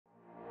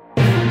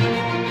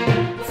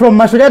From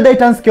Mashujaa Day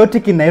turns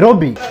chaotic in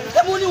Nairobi.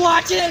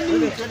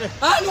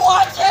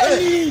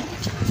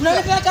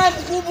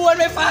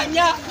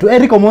 To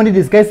Eric Omondi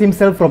disguised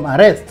himself from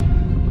arrest.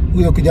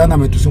 Huyo kijana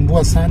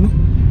ametusumbua sana.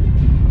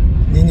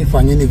 Nyinyi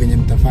fanyeni venye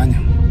mtafanya.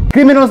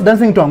 Criminals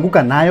dancing to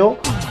Anguka Nayo.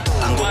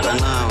 Anguka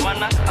Nayo.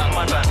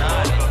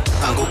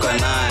 Anguka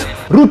Nayo.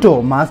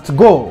 Ruto must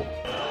go.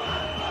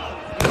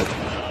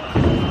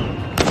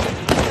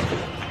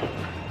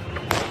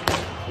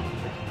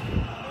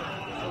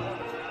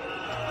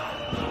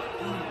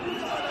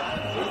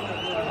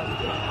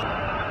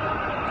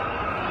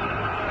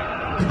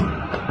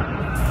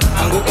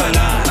 Anguka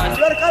Nayo.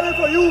 We are coming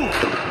for you.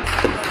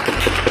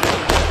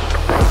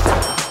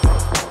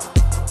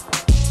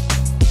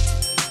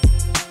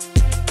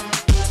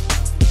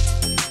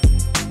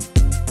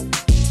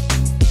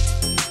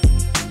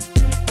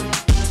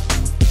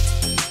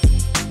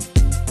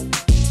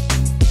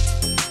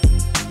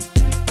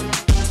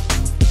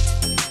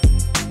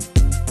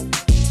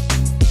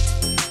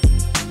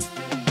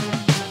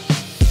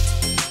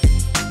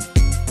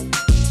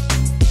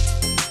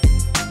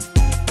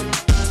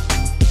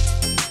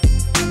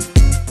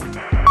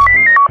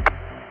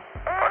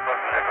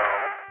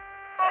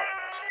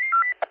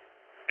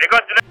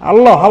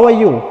 Hello, how are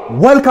you?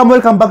 Welcome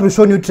back to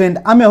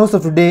ShowNewTrend. I'm your host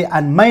of today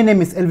and my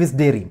name is Elvis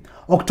Derry.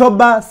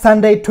 October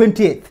Sunday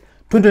 20th,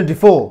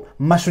 2024,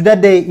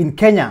 Mashujaa Day in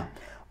Kenya.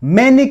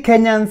 Many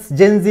Kenyans,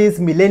 Gen Zs,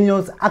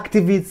 millennials,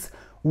 activists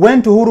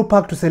went to Uhuru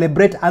Park to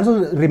celebrate and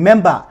also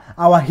remember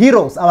our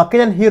heroes, our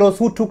Kenyan heroes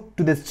who took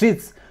to the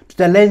streets to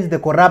challenge the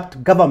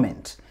corrupt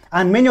government.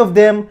 And many of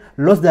them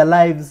lost their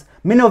lives,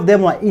 many of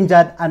them were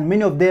injured, and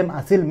many of them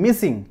are still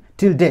missing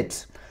till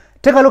date.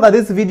 Take a look at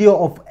this video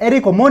of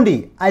Eric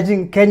Omondi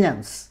urging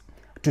Kenyans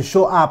to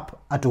show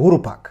up at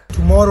Uhuru Park.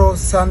 Tomorrow,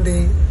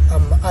 Sunday,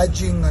 I'm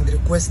urging and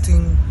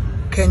requesting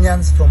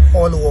Kenyans from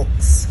all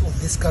walks of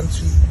this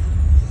country.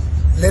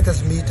 Let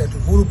us meet at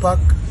Uhuru Park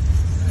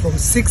from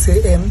 6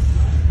 a.m.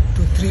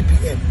 to 3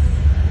 p.m.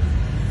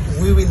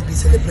 We will be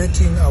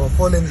celebrating our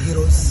fallen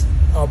heroes,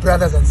 our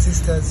brothers and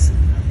sisters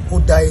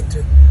who died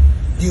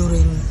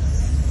during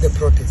the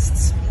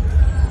protests.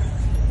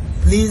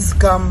 Please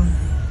come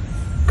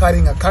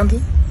carrying a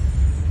candle,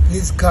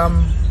 please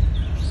come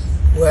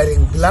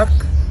wearing black,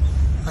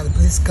 and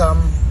please come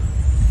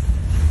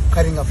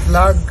carrying a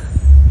flag.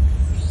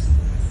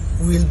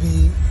 We will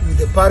be with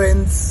the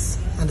parents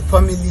and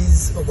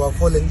families of our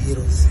fallen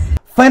heroes.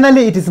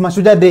 Finally, it is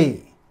Mashujaa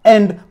Day,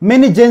 and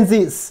many Gen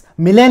Zs,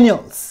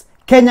 millennials,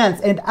 Kenyans,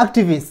 and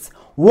activists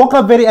woke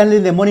up very early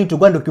in the morning to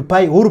go and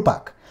occupy Uhuru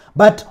Park.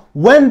 But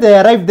when they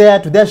arrived there,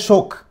 to their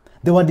shock,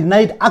 they were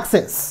denied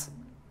access.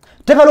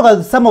 Take a look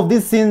at some of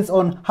these scenes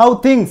on how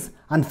things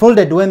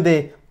unfolded when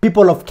the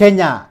people of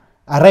Kenya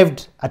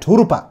arrived at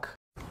Uhuru Park.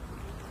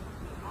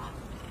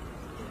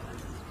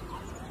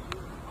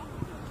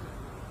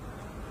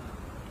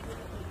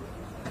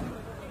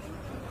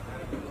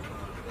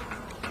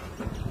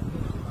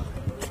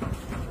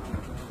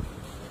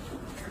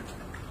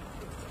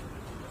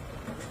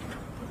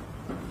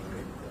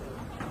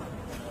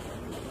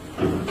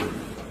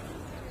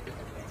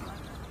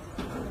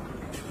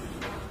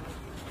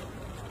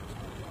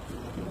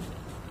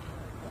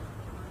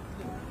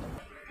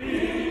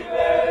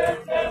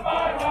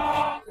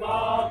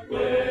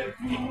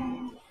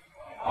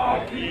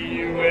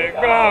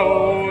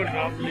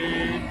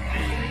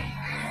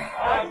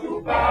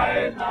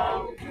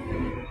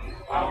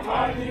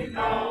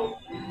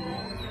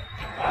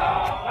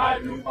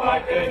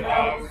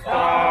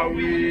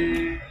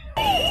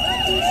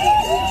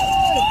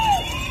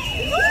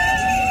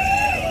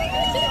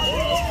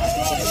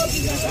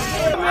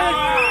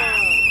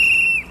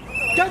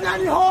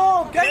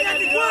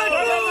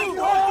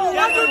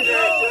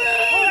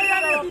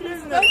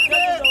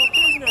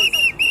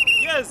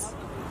 Yes.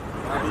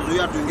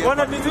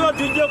 Wanatuzuia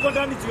tuingie kwa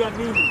ndani juu ya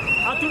nini?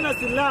 Hatuna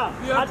silaha,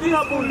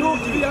 hatuna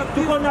bunduki,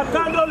 tuko na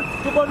candle,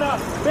 tuko na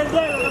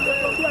bendera,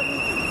 tunatambia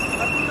nini?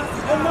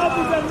 Enough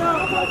is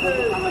enough.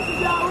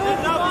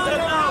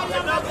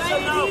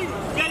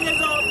 Kenya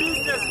is our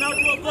business, na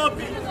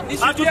tuogopi.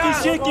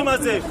 Hatutishiki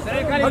mazee.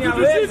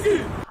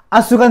 Hatutishiki.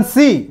 As you can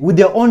see with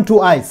your own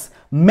two eyes,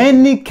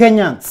 many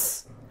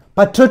Kenyans,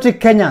 patriotic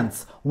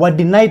Kenyans, were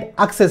denied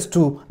access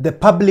to the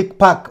public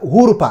park,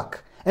 Uhuru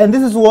Park. And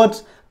this is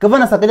what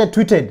Governor Saga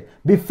tweeted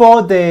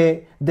before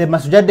the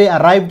Mashujaa Day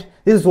arrived.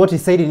 This is what he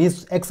said in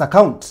his X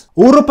account.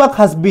 Uhuru Park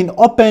has been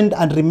opened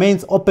and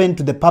remains open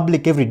to the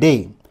public every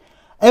day.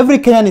 Every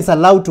Kenyan is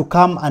allowed to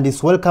come and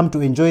is welcome to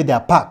enjoy their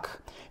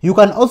park. You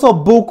can also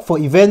book for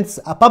events.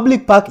 A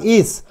public park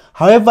is,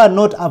 however,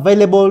 not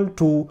available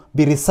to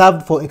be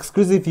reserved for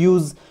exclusive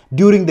use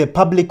during the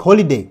public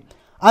holiday.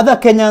 Other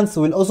Kenyans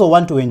will also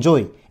want to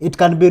enjoy. It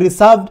can be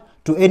reserved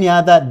to any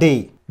other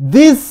day.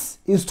 This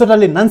is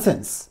totally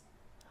nonsense.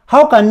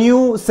 How can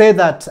you say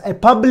that a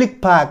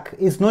public park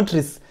is not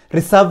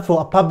reserved for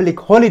a public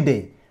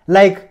holiday?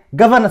 Like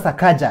Governor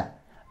Sakaja,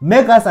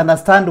 make us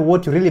understand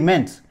what you really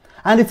meant.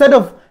 And instead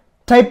of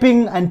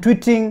typing and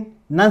tweeting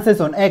nonsense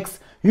on X,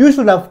 you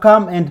should have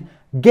come and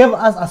gave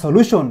us a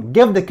solution,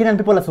 gave the Kenyan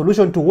people a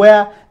solution to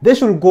where they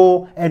should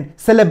go and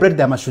celebrate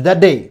their Mashujaa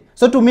Day.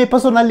 So to me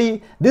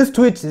personally, this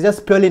tweet is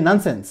just purely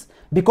nonsense,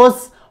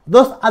 because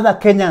those other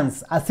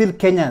Kenyans are still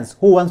Kenyans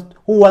who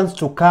wants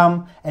to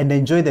come and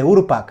enjoy the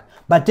Uhuru Park,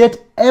 but yet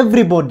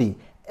everybody,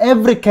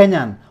 every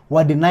Kenyan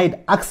were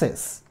denied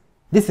access.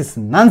 This is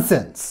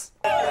nonsense.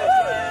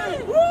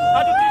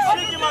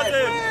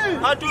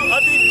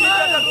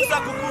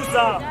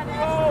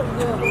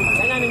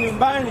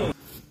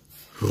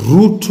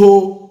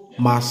 Ruto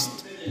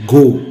must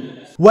go.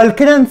 While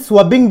Kenyans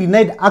were being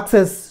denied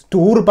access to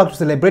Uhuru Park to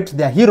celebrate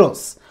their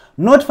heroes,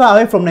 not far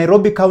away from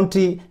Nairobi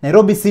County,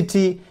 Nairobi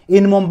City,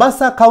 in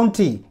Mombasa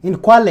County, in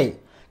Kwale,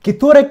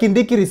 Kithure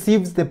Kindiki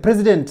receives the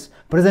President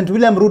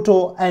William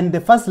Ruto, and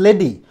the First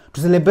Lady to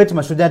celebrate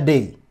Mashujaa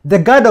Day. The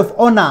guard of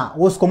honor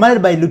was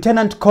commanded by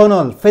Lieutenant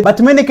Colonel,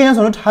 but many Kenyans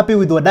were not happy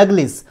with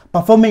Wadaglis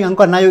performing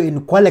Anguka Nayo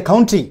in Kwale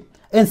County,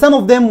 and some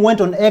of them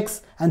went on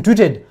X and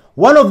tweeted.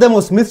 One of them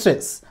was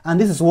Mistress, and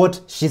this is what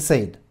she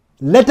said.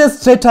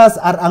 Latest traitors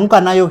are Anguka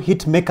Nayo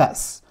hit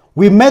makers.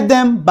 We met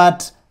them,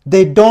 but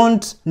they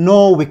don't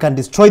know we can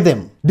destroy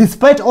them.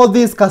 Despite all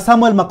this,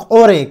 Samuel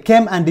Makore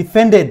came and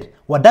defended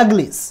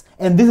Wadaglis,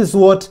 and this is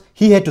what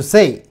he had to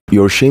say.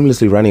 You're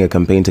shamelessly running a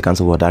campaign to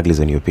cancel Wadaglis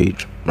on your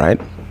page, right?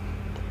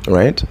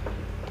 Right?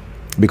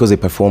 Because they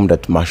performed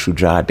at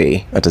Mashujaa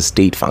Day at a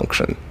state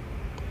function.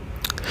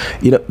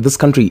 You know, this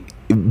country,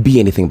 be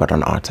anything but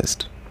an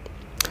artist.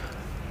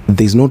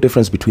 There's no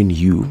difference between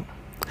you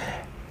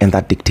and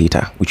that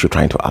dictator which you're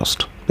trying to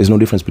oust. There's no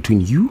difference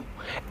between you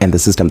and the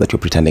system that you're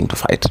pretending to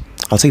fight.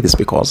 I'll say this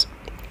because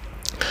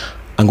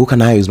Anguka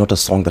Nayo is not a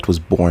song that was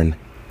born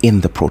in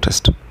the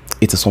protest.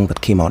 It's a song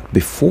that came out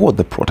before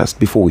the protest,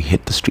 before we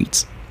hit the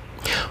streets.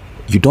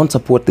 You don't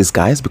support these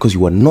guys because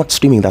you were not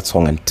streaming that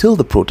song until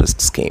the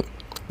protests came.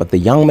 But the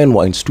young men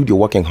were in studio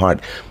working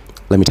hard.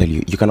 Let me tell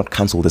you, you cannot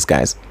cancel these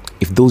guys.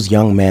 If those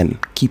young men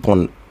keep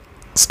on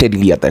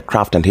steadily at their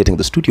craft and hitting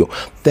the studio,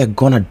 they're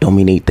gonna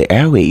dominate the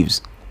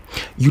airwaves.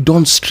 You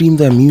don't stream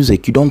their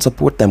music, you don't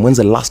support them. When's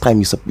the last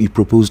time you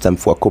proposed them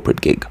for a corporate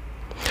gig?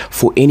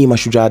 For any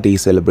Mashujaa Day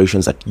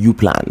celebrations that you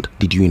planned,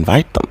 did you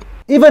invite them?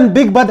 Even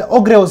Big Bad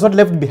Ogre was not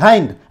left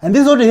behind, and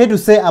this is what he had to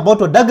say about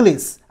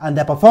Wadaglis and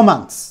their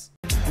performance.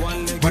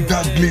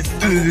 Wadaglis,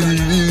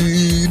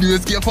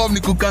 nimesikia form ni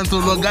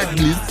kucancel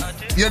Wadaglis.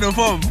 You know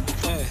form?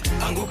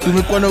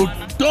 Tumekuwa na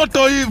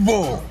utoto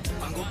hivyo.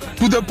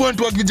 To the point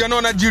wa vijana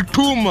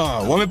wanajituma,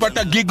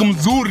 wamepata gig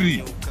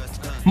mzuri.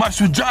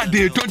 Mashujaa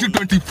Day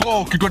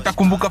 2024, kitu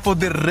watakumbuka for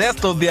the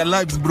rest of their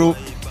lives, bro.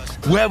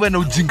 Wewe na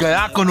ujinga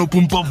yako na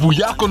upumbavu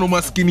yako na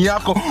maskini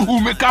yako,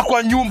 umekaa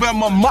kwa nyumba ya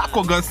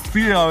mamako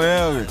Gasia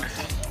wewe.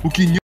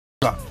 Ukinyoka.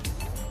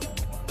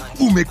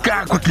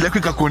 Umekaa kwa kile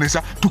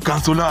kikakuonesha tu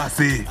cancel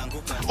ase.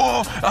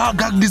 Oh,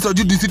 gagdis or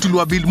judisi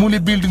tuliwa build. Muli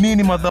build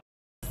nini mother?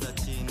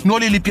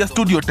 Noli lipia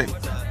studio time.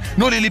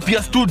 Noli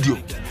lipia studio.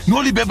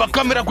 Noli beba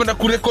kamera kwenda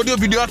kurekodio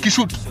video yaki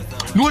shoot.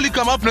 Noli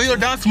come up na hiyo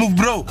dance move,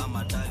 bro.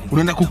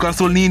 Unaenda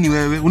kucancel nini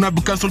wewe?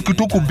 Unacancel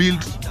kitu ku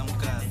build.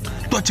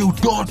 Tuache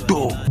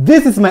utoto.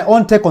 This is my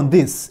own take on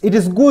this. It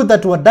is good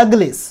that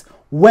Wadaglis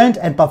went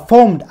and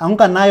performed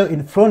Anguka Nayo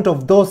in front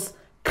of those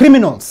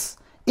criminals.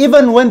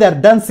 Even when they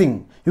are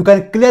dancing, you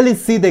can clearly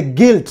see the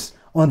guilt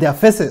on their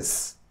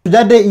faces.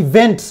 Mashujaa Day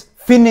event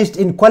finished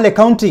in Kwale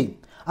County.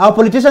 Our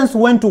politicians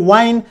went to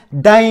wine,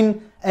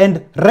 dine,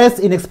 and rest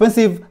in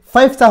expensive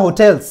 5-star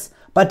hotels,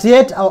 but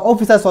yet our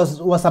officers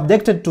were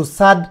subjected to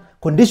sad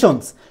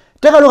conditions.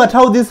 Take a look at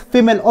how these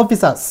female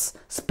officers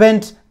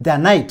spent their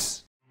night.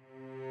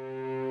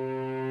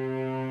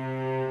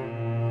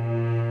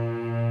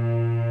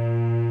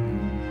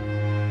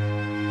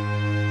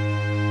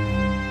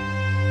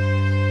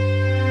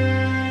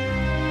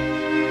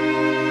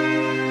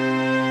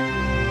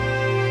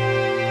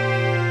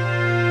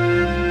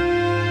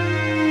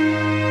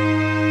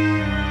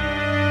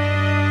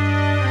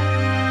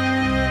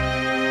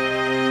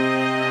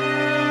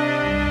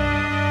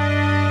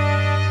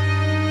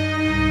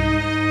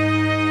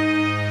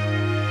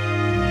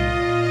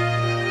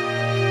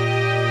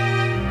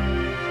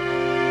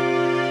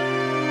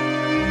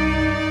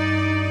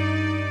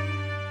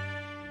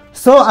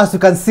 So as you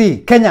can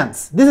see,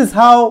 Kenyans, this is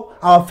how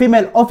our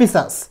female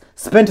officers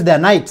spent their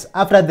night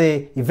after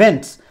the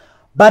event.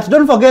 But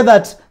don't forget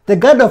that the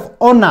guard of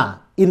honor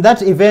in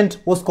that event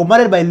was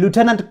commanded by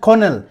Lieutenant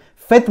Colonel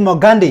Faith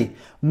Mogandi,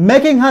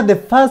 making her the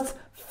first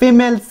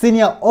female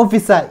senior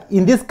officer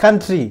in this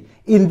country,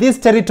 in this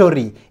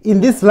territory,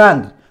 in this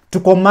land, to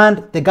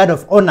command the guard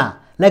of honor.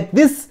 Like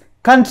this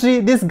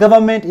country, this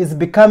government is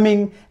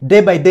becoming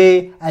day by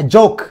day a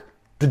joke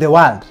to the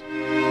world.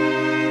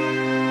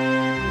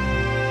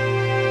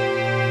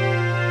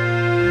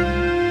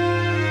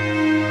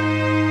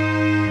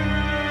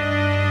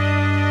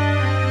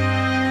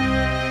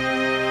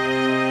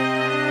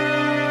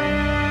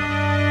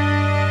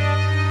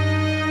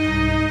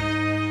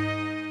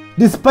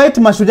 Despite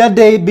Mashujaa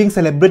Day being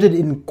celebrated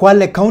in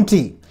Kwale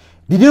County,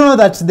 did you know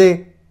that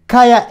the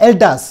Kaya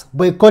elders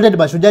boycotted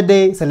Mashujaa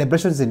Day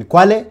celebrations in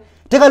Kwale?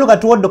 Take a look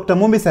at what Dr.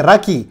 Mumbi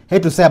Seraki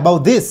had to say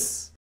about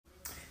this.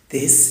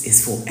 This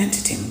is for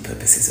entertainment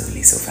purposes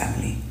only, so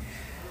family.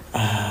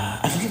 A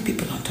lot of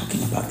people aren't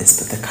talking about this,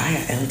 but the Kaya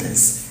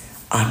elders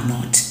are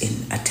not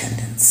in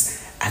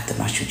attendance at the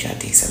Mashujaa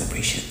Day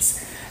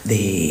celebrations.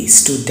 They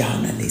stood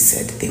down and they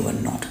said they were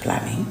not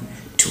planning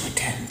to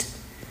attend.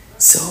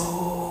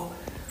 So,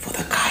 for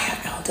the Kaya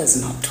elders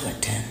not to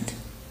attend,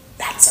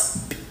 that's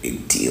a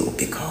big deal,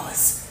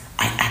 because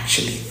I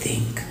actually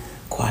think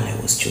Kwale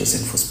was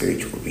chosen for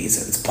spiritual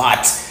reasons.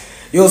 But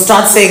you'll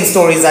start saying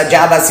stories that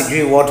Jabba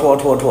Sigri, what.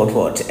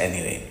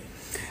 Anyway,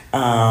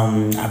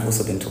 I've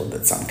also been told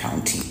that some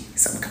county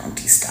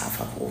staff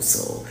have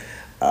also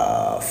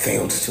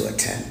failed to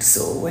attend.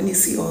 So when you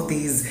see all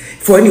these,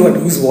 for anyone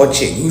who's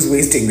watching, who's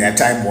wasting their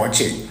time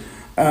watching,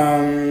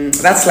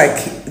 that's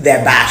like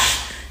their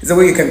bash. It's a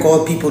way you can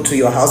call people to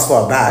your house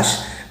for a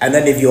bash, and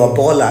then if you're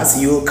ballers,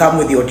 you'll come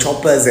with your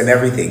choppers and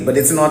everything, but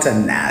it's not a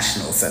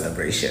national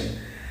celebration.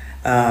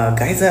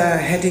 Guys are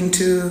heading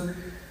to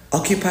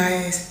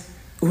occupy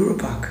Uhuru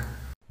Park.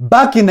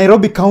 Back in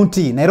Nairobi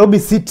County, Nairobi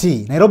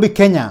City, Nairobi,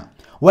 Kenya,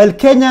 while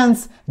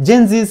Kenyans,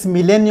 Gen Zs,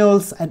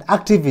 millennials, and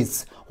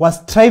activists were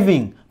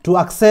striving to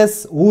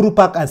access Uhuru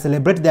Park and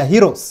celebrate their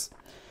heroes,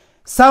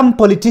 some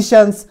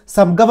politicians,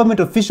 some government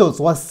officials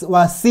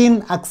were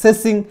seen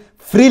accessing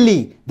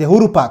freely the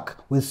Uhuru Park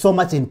with so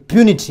much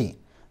impunity.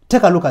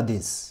 Take a look at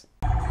this.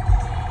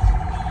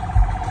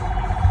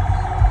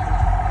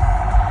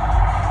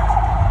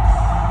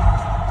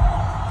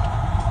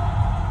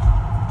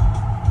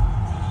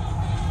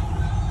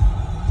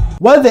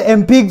 While the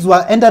MPs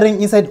were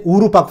entering inside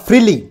Uhuru Park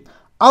freely,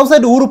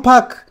 outside Uhuru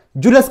Park,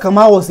 Julius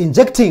Kamau was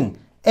injecting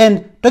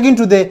and talking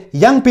to the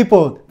young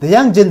people, the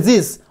young Gen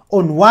Zs,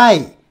 on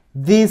why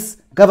this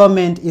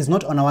government is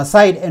not on our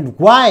side and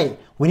why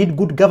we need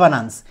good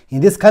governance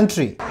in this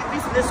country.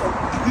 This lesson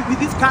with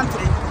this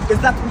country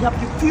is that we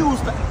have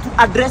refused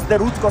to address the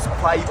root cause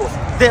of our evils,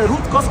 the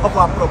root cause of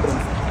our problems.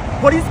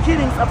 Police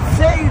killings have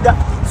said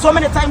so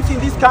many times in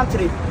this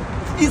country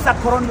is a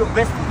colonial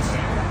vestige.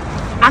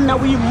 And now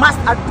we must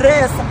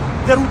address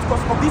the root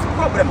cause of this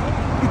problem.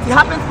 It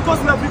happens because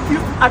we have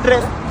refused to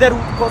address the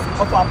root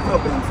cause of our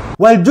problems.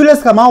 While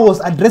Julius Kamau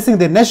was addressing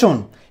the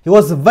nation, he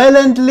was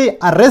violently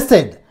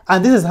arrested,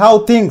 and this is how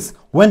things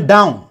went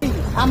down.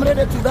 I'm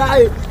ready to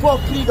die for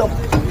freedom.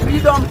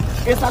 Freedom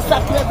is a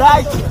sacred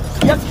right.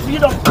 Yes,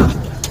 freedom.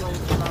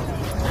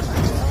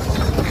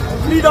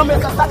 Freedom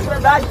is a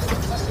sacred right.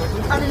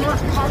 And you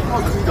must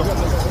freedom.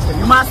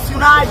 You must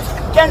unite.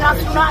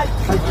 Kenyans unite.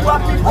 You are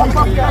people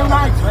from Kenya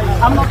unite.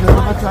 I'm not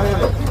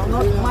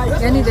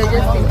Kenny, they're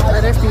just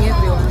arresting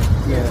everyone.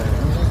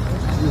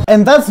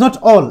 And that's not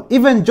all.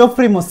 Even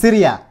Geoffrey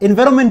Mosiria,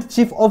 Environment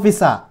Chief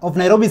Officer of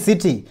Nairobi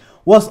City,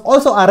 was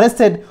also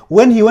arrested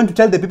when he went to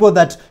tell the people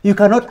that you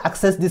cannot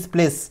access this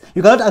place.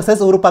 You cannot access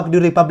Uhuru Park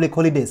during public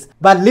holidays.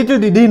 But little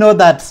did he know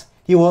that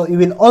he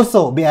will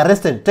also be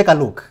arrested. Take a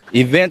look.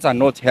 Events are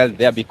not held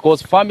there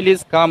because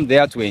families come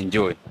there to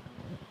enjoy.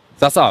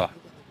 Sasa.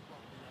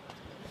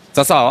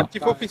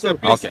 Chief Officer,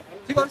 please. Okay.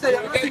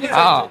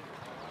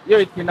 Here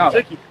it is now.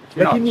 Check it.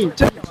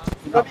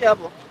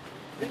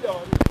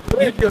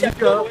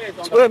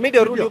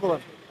 Media rule.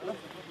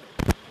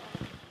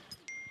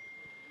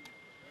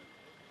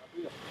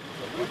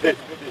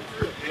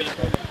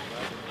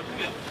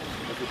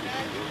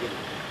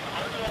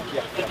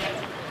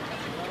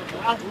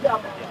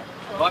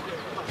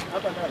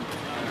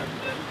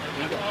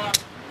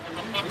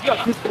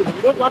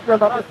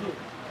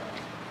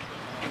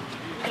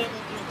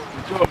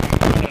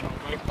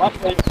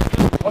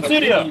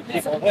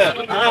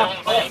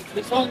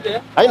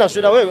 Haina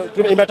shida, wewe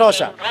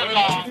imetosha.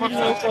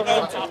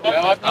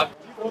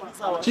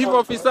 Chief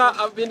Officer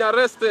have been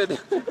arrested.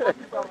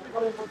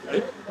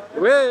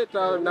 Wait,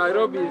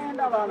 Nairobi.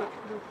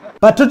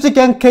 Patriotic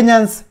young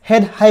Kenyans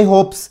had high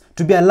hopes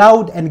to be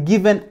allowed and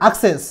given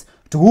access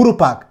to Uhuru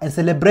Park and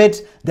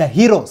celebrate their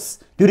heroes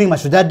during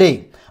Mashujaa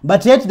Day.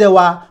 But yet they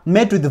were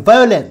met with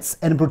violence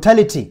and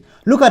brutality.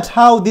 Look at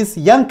how these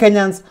young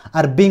Kenyans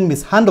are being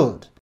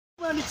mishandled.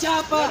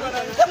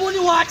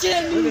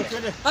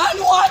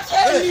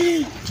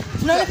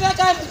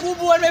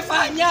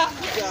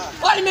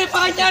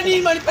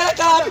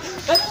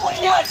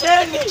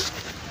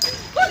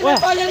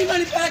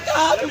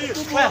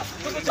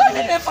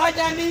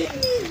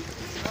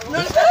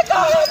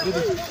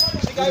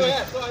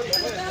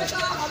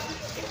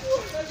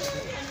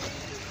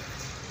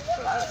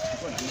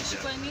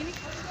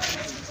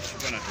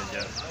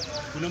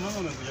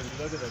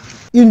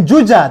 In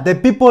Juja, the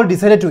people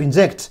decided to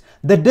inject.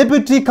 The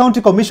deputy county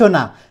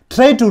commissioner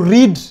tried to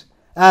read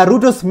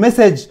Ruto's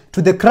message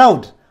to the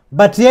crowd,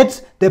 but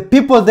yet the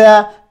people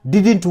there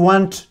didn't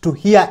want to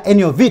hear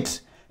any of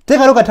it. Take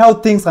a look at how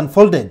things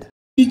unfolded.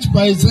 Speech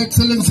by His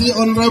Excellency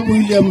Honorable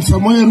William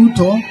Samoei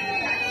Ruto,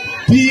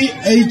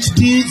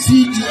 PhD,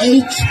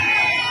 CGH,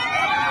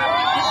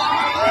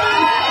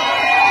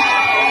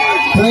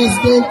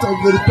 President of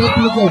the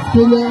Republic of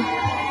Kenya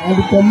and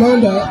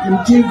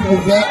Commander-in-Chief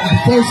of the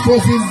Defense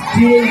Forces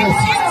during the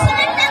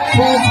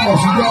 1st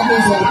Mashujaa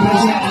Day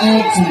celebration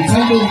held on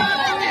Sunday,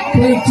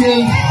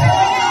 20th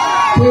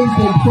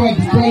President Ford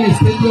Kwale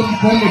Stadium,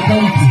 Kwale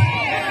County.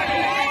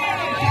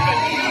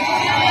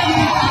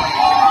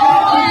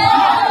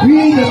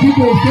 We, the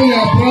people of Kenya,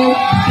 are proud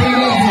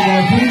defenders of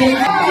our freedom.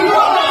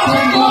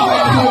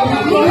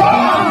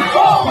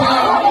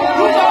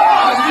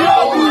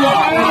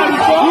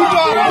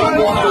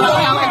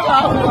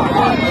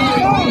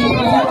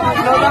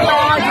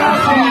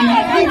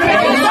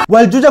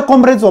 While Juja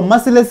comrades were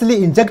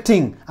mercilessly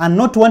injecting and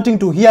not wanting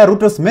to hear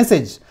Ruto's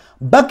message,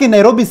 back in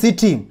Nairobi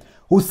city,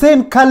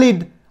 Hussein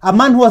Khalid, a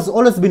man who has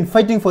always been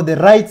fighting for the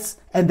rights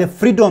and the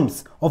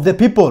freedoms of the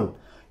people,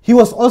 he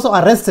was also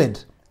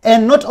arrested.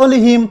 And not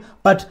only him,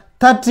 but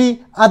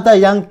 30 other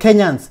young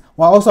Kenyans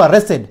were also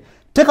arrested.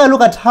 Take a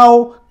look at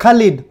how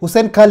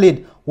Hussein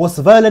Khalid, was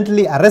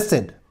violently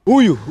arrested.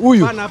 Huyu.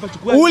 Ule,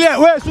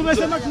 wewe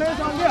umesema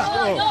tunaweza ongea?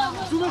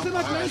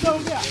 Umesema tunaweza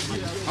ongea?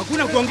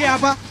 Hakuna kuongea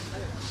hapa.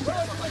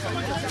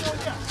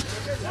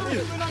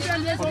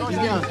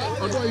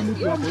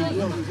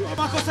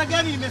 Makosa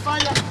gani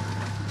nimefanya?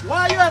 Why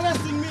are you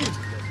arresting me?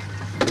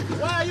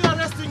 Why are you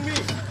arresting me?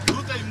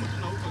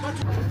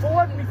 For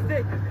what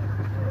mistake?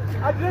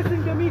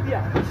 Addressing the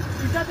media.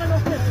 Is that an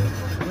offense?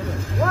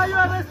 Why are you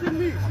arresting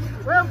me?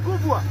 Where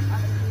mkubwa?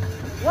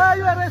 Why are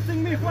you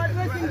arresting me for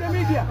addressing the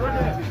media?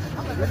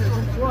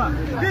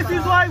 This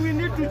is why we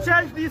need to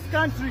change this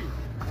country.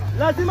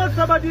 Lazima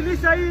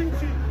tutabadilisha hii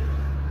nchi.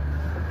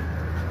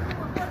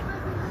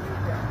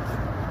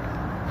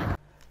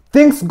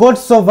 Things got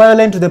so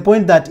violent to the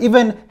point that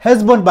even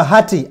Hesbon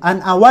Bahati,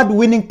 an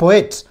award-winning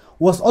poet,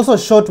 was also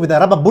shot with a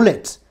rubber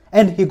bullet,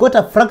 and he got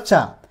a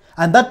fracture,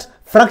 and that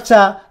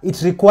fracture,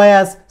 it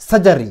requires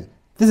surgery.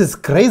 This is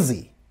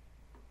crazy.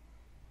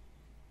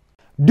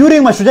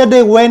 During Mashujaa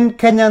Day, when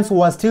Kenyans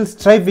were still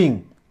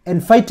striving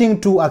and fighting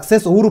to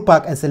access Uhuru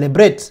Park and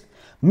celebrate,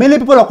 many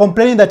people are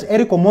complaining that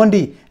Eric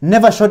Omondi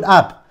never showed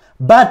up,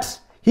 but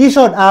he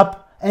showed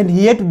up and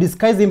he had to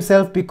disguise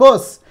himself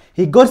because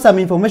he got some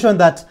information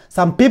that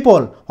some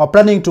people were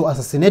planning to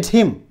assassinate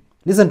him.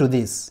 Listen to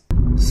this.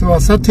 So a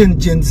certain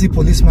Gen Z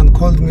policeman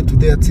called me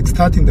today at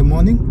 6:30 in the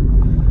morning,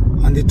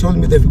 and they told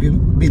me they've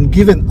been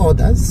given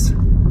orders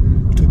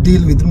to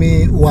deal with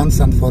me once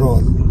and for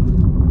all.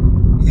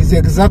 His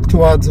exact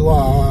words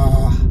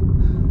were,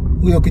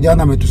 huyo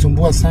kijana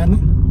ametusumbua sana,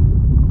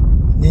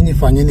 nyinyi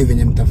fanyeni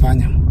venye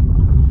mtafanya.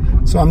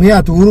 So I'm here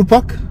at Uhuru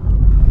Park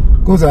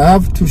because I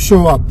have to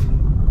show up.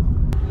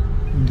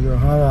 Ndio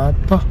hawa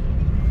hapa.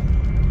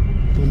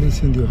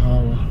 Polisi ndio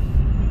hawa.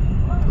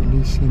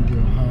 Polisi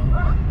ndio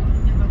hawa.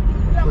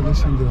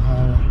 Polisi ndio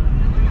hawa.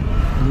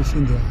 Polisi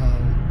ndio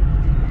hawa.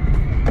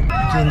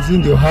 Gen Z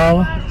ndio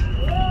hawa.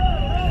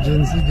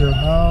 Gen Z ndio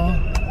hawa.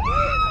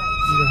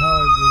 Ndio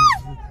hawa Gen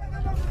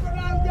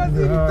Z.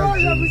 Ndio hawa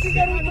Gen Z.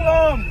 Ndio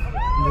hawa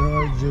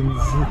Gen Z.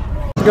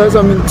 Guys,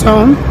 I'm in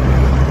town.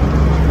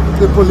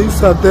 The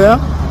police are there.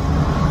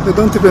 They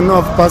don't even know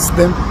I've passed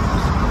them.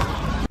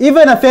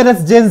 Even a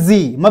fearless Gen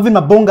Z, Marvin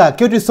Mabonga,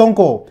 Kyoto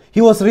Sonko,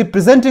 he was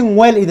representing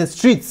well in the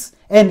streets,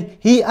 and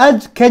he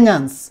urged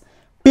Kenyans,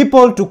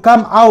 people to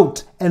come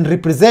out and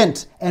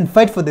represent and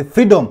fight for the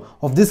freedom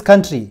of this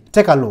country.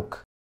 Take a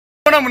look.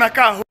 Mbona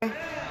mnakaa huko?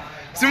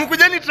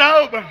 Simkujeni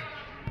trao bana.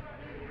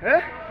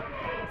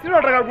 Sisi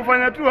tunataka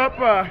kufanya tu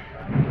hapa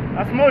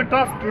a small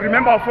task to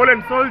remember our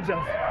fallen soldiers.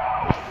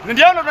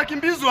 Ndio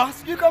tunakimbizwa,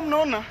 sijui kama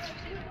mnaona.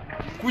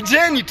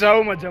 Kujeni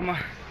trao majamaa.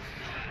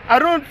 I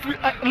don't feel,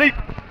 like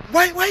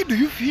why do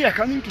you fear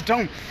coming to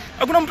town?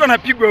 Hakuna mtu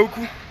anapigwa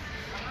huku.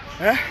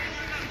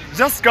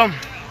 Just come.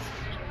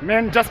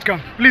 Man, just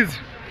come, please.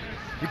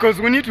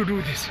 Because we need to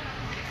do this.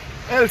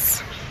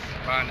 Else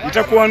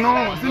itakuwa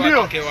noma, si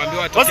ndio?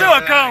 Wase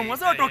wakamu,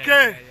 wase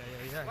watokee.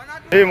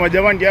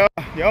 Majamaa ndio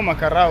hao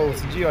makarao,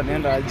 sijui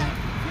wanaenda aje.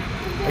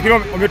 Lakini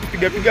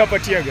wametupiga hapa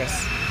tear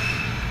gas.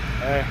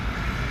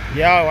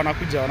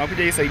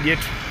 Wanakuja hii side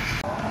yetu.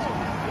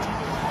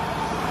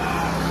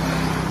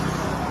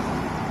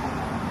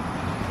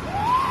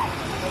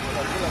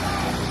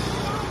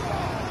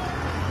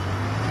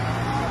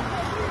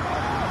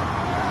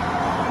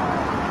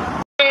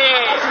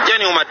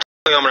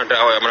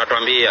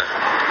 Mnatuambia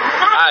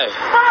hayo,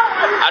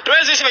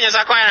 hatuwezi ishi venye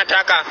Saga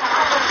anataka,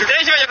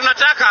 tutaishi venye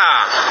tunataka.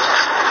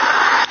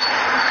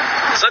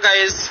 So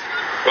guys,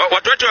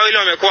 watu wetu wawili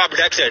wamekuwa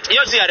abducted.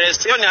 Hiyo si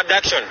arrest, hiyo ni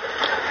abduction.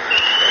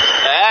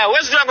 Wewe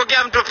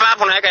unakokea mtu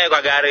hapo unaweka yeye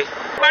kwa gari.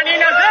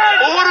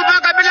 Uhuru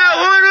paka bila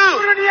uhuru.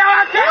 Uhuru ni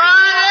wake.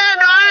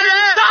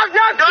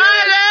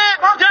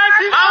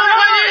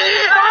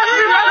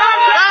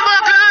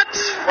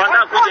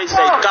 Wanakuja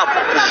inside kapo.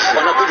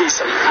 Wanakuja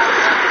inside.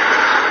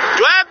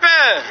 Tuepe.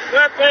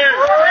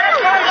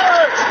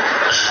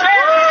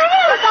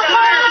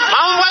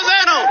 Maumbo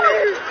zenu.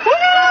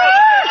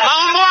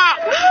 Maumbo.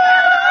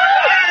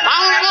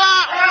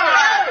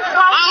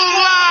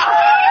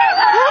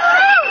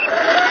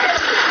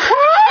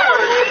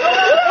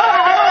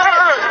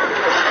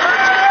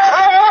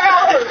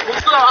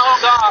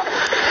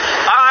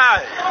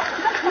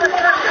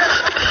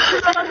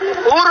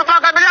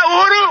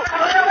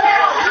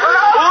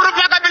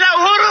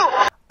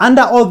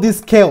 Under all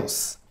this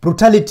chaos,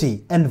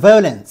 brutality, and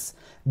violence,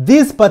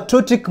 this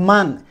patriotic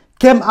man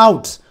came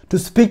out to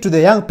speak to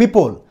the young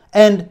people,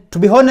 and to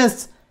be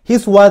honest,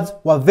 his words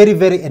were very,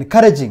 very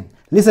encouraging.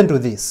 Listen to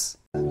this.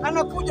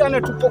 Anakuja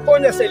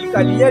anatupokonya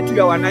serikali yetu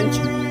ya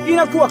wananchi,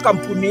 inakuwa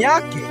kampuni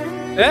yake.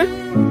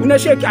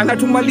 Unasheki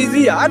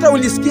anatumalizia. Hata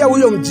ulisikia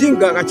huyo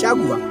mjinga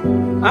gachagua,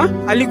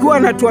 alikuwa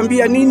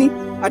anatuambia nini?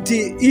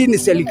 Ati hii ni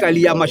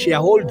serikali ya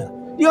shareholder.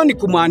 Hiyo ni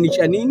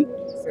kumaanisha nini?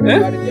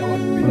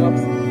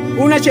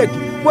 Unacheki.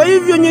 Kwa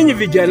hivyo nyinyi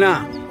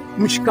vijana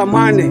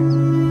mshikamane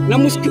na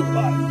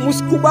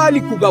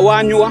msikubali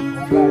kugawanywa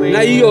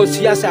na hiyo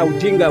siasa ya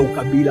ujinga ya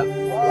ukabila,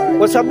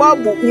 kwa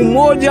sababu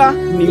umoja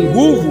ni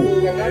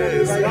nguvu.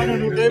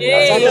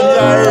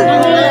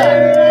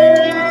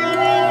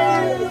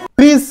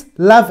 Peace,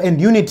 love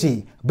and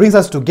unity brings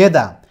us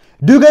together.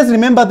 Do you guys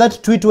remember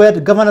that tweet where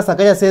Governor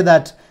Saga said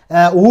that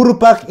Uhuru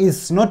Park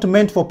is not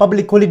meant for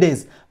public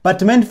holidays,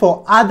 but meant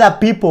for other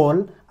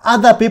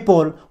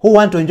people who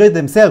want to enjoy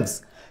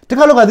themselves? Take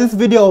a look at this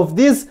video of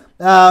this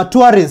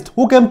tourist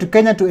who came to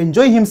Kenya to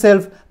enjoy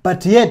himself,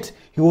 but yet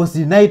he was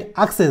denied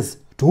access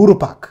to Uhuru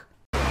Park.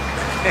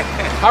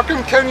 How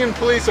come Kenyan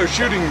police are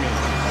shooting me?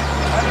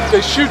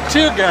 They shoot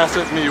tear gas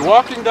at me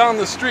walking down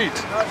the street.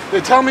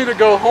 They tell me to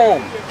go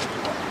home.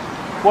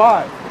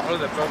 Why? What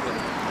is the problem?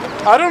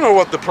 I don't know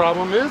what the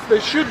problem is. They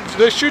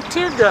shoot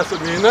tear gas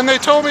at me, and then they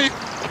told me,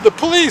 the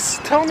police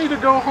tell me to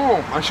go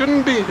home. I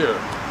shouldn't be here.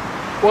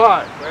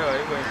 Why? Where are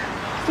you going?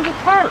 To the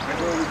park.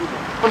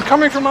 I'm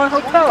coming from my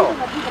hotel.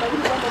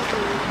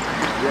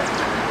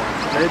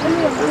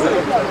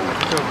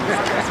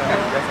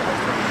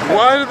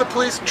 Why are the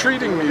police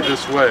treating me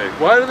this way?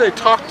 Why do they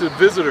talk to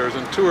visitors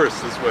and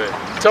tourists this way?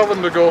 Tell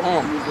them to go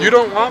home. You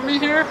don't want me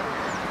here?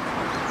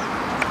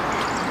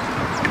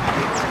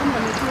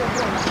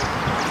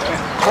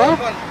 Huh?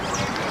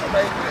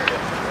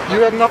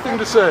 You have nothing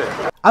to say.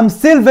 I'm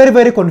still very,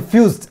 very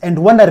confused and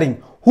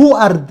wondering who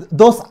are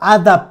those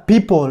other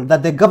people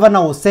that the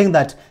governor was saying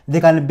that they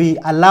can be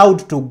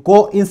allowed to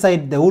go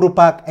inside the Uhuru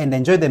Park and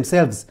enjoy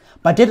themselves,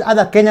 but yet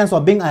other Kenyans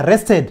were being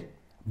arrested,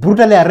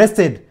 brutally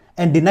arrested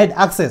and denied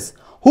access.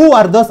 Who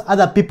are those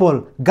other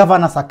people,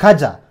 Governor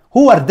Sakaja?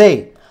 Who are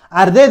they?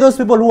 Are they those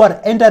people who are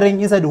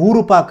entering inside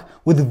Uhuru Park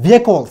with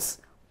vehicles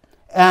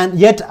and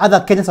yet other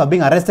Kenyans are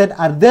being arrested?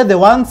 Are they the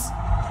ones?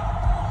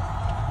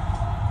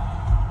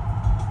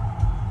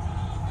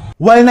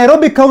 While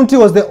Nairobi County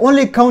was the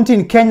only county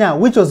in Kenya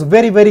which was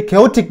very, very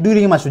chaotic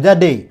during Mashujaa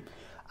Day,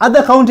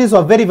 other counties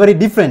were very, very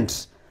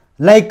different.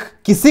 Like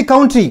Kisii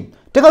County.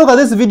 Take a look at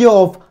this video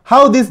of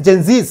how these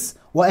Gen Zs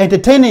were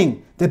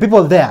entertaining the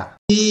people there.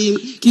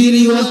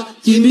 Kiriwa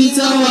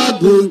kimita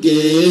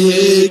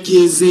wabunge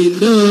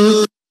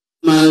kizindo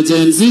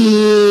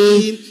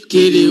majenzi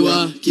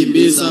kiliwa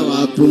kimbisa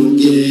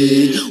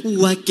wabunge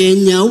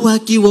Wakenya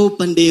wakiwa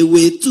upande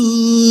wetu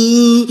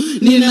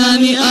ni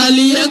nani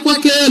aliye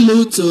kwake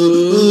Ruto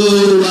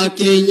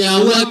Wakenya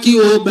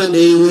wakiwa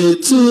upande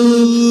wetu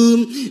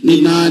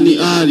ni nani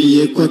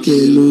aliye kwake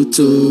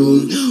Ruto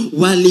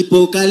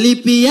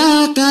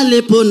walipokalipia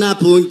kalepo na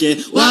punge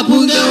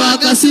wabunge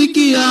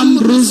wakasikia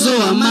mruzo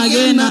wa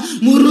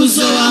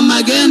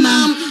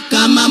magena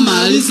kama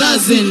mali za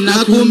zina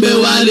kumbe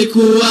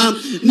walikuwa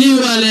ni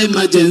wale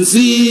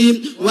majenzi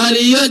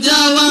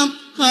waliojawa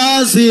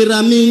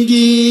hasira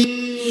mingi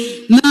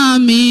na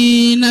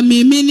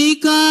mimi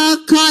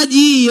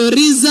nikakajio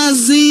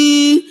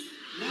rizazi.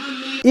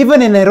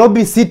 Even in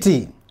Nairobi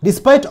city,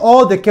 despite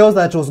all the chaos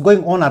that was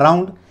going on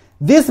around,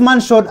 this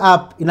man showed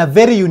up in a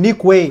very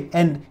unique way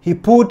and he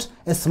put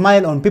a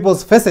smile on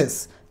people's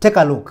faces. Take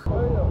a look.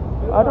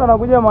 Hata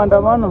wanakuja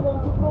maandamano.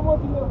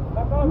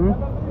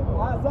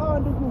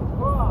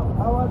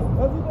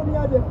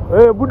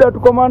 Buda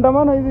tuko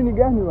maandamano hizi ni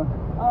gani bwana?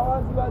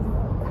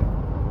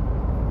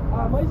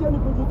 Maisha ni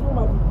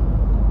kujituma tu.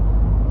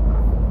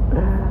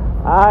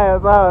 Haya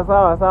sawa.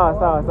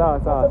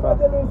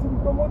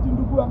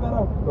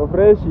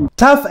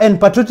 Tough and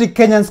patriotic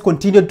Kenyans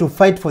continued to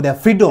fight for their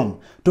freedom,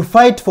 to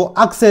fight for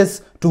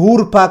access to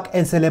Uhuru Park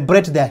and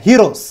celebrate their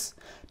heroes.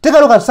 Take a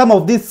look at some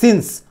of these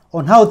scenes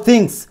on how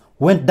things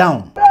went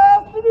down.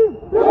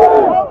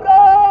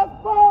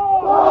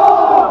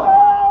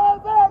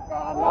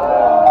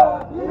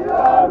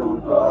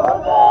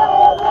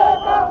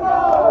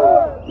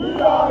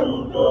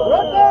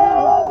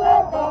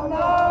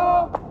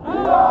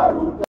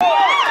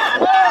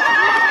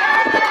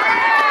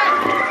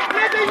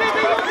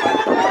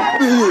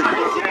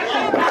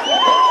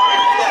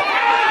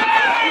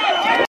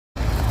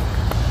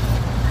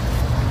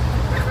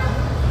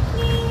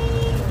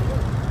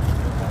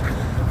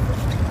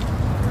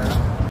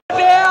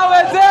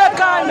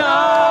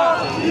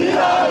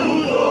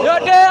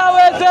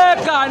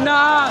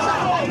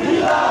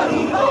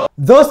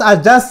 Those are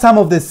just some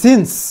of the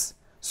scenes.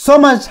 So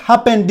much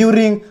happened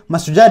during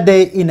Mashujaa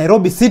Day in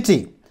Nairobi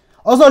City.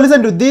 Also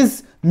listen to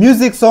this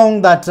music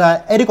song that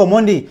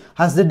Omondi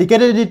has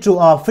dedicated it to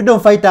our freedom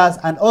fighters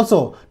and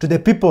also to the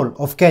people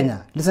of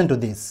Kenya. Listen to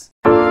this.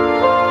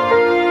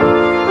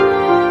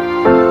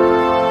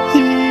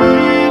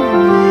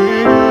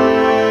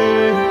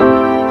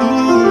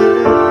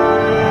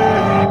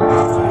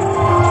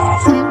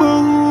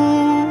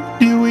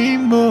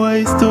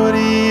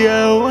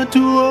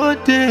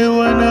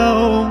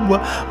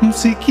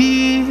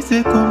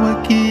 msikize kwa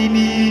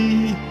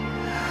makini.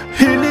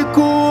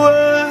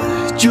 Ilikuwa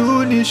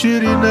Juni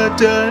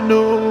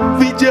 25,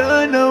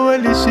 vijana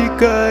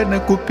walishikana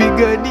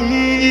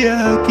kupigania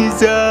haki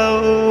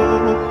zao.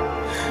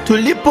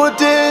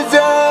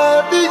 Tulipoteza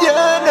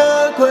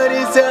vijana kwa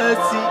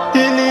risasi,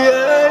 ili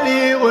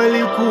hali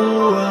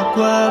walikuwa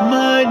kwa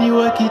amani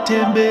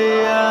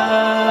wakitembea.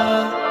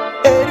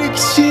 Eric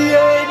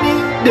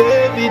Shieni,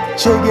 David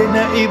Chege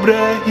na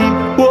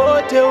Ibrahim,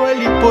 wote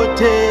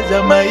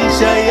walipoteza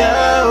maisha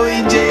yao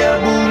nje ya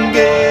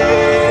bunge.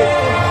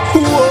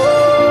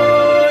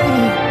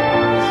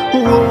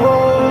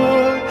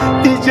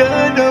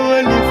 Vijana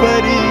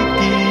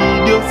walifariki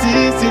ndio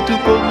sisi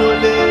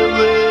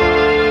tukombolewe.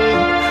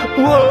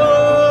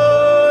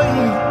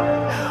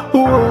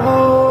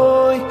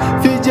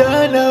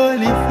 Vijana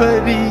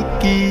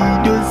walifariki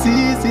ndio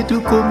sisi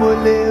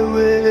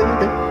tukombolewe.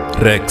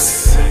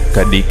 Rex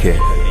Kadike,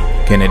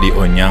 Kennedy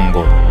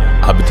Onyango,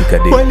 Abdi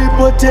Kadike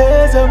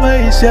walipoteza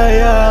maisha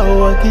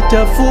yao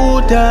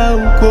wakitafuta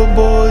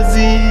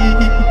ukombozi.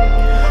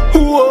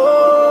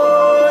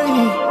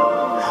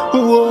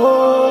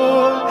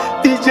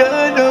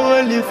 Vijana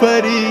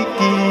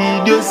walifariki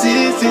ndio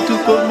sisi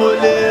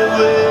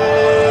tukombolewe.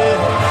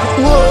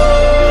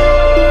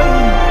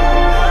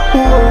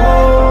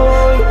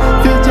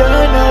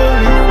 Vijana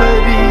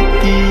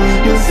walifariki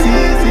ndio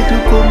sisi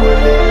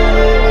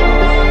tukombolewe.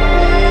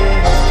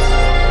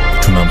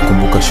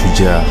 Tunamkumbuka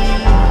shujaa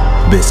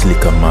Besli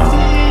Kamau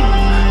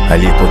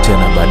aliyepotea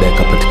na baadaye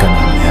akapatikana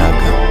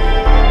ameaga.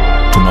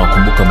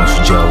 Tunawakumbuka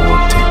mashujaa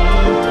wote,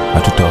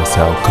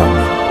 hatutawasahau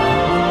kamwe.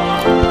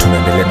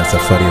 Tunaendelea na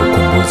safari ya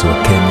ukombozi wa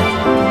Kenya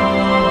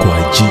kwa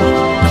ajili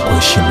na kwa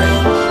heshima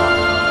hii.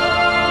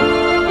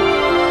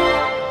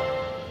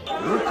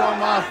 Ruto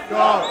must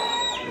go.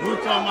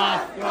 Ruto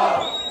must go.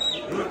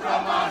 Ruto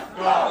must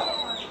go.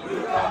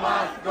 Ruto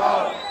must go.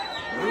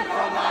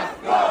 Ruto must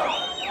go.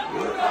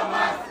 Ruto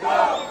must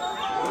go.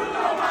 Ruto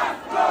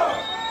must go.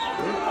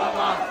 Ruto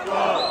must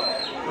go.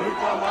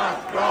 Ruto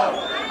must go.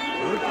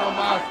 Ruto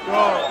must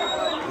go.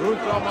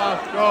 Ruto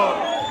must go.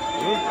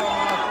 Ruto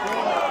must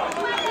go.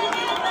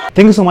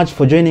 Thank you so much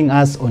for joining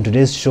us on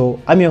today's show.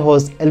 I'm your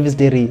host, Elvis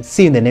Derry.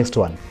 See you in the next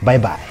one.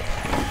 Bye-bye.